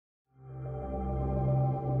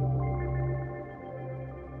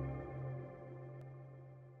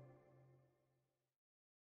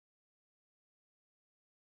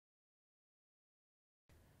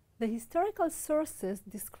The historical sources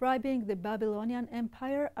describing the Babylonian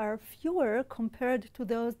Empire are fewer compared to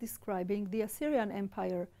those describing the Assyrian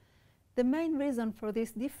Empire. The main reason for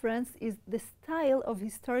this difference is the style of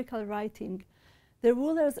historical writing. The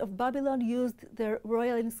rulers of Babylon used their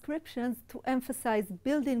royal inscriptions to emphasize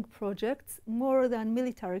building projects more than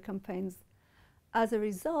military campaigns. As a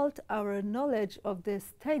result, our knowledge of the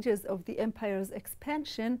stages of the empire's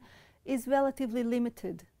expansion is relatively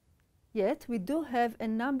limited. Yet, we do have a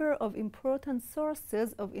number of important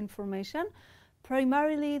sources of information,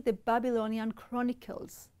 primarily the Babylonian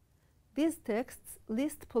Chronicles. These texts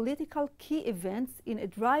list political key events in a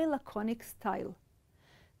dry, laconic style.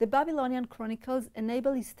 The Babylonian Chronicles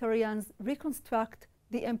enable historians reconstruct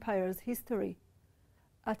the empire's history.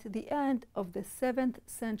 At the end of the 7th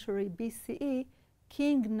century BCE,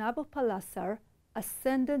 King Nabopolassar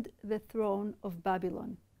ascended the throne of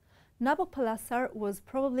Babylon. Nabopolassar was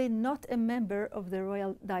probably not a member of the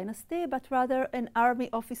royal dynasty, but rather an army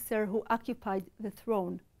officer who occupied the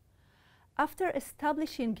throne. After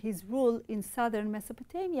establishing his rule in southern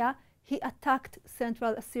Mesopotamia, he attacked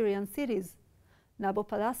central Assyrian cities.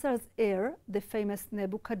 Nabopolassar's heir, the famous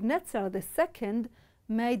Nebuchadnezzar II,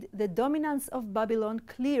 made the dominance of Babylon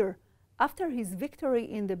clear after his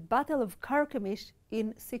victory in the Battle of Carchemish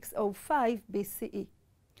in 605 BCE.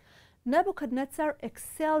 Nebuchadnezzar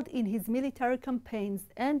excelled in his military campaigns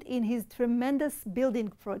and in his tremendous building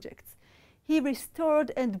projects. He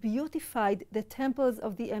restored and beautified the temples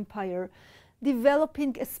of the empire,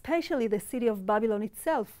 developing especially the city of Babylon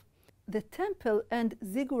itself. The temple and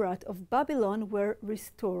ziggurat of Babylon were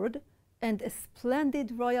restored, and a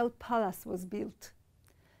splendid royal palace was built.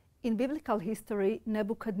 In biblical history,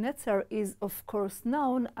 Nebuchadnezzar is of course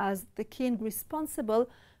known as the king responsible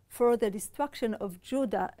for the destruction of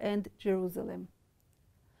Judah and Jerusalem.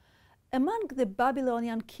 Among the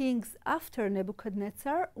Babylonian kings after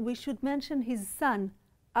Nebuchadnezzar, we should mention his son,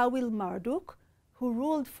 Awil-Marduk, who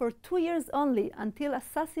ruled for 2 years only until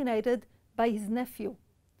assassinated by his nephew.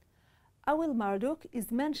 Awil-Marduk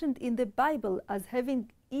is mentioned in the Bible as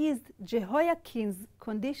having eased Jehoiakim's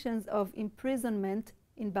conditions of imprisonment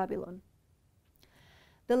in Babylon.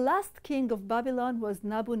 The last king of Babylon was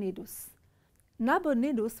Nabonidus.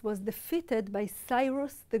 Nabonidus was defeated by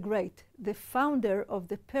Cyrus the Great, the founder of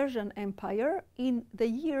the Persian Empire, in the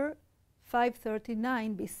year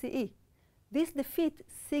 539 BCE. This defeat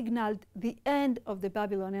signaled the end of the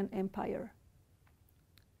Babylonian Empire.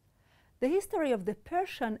 The history of the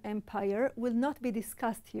Persian Empire will not be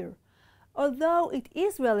discussed here. Although it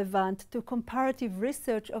is relevant to comparative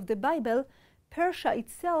research of the Bible, Persia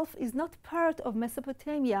itself is not part of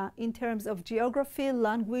Mesopotamia in terms of geography,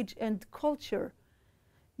 language, and culture.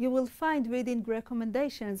 You will find reading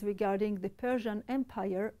recommendations regarding the Persian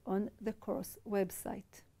Empire on the course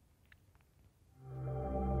website.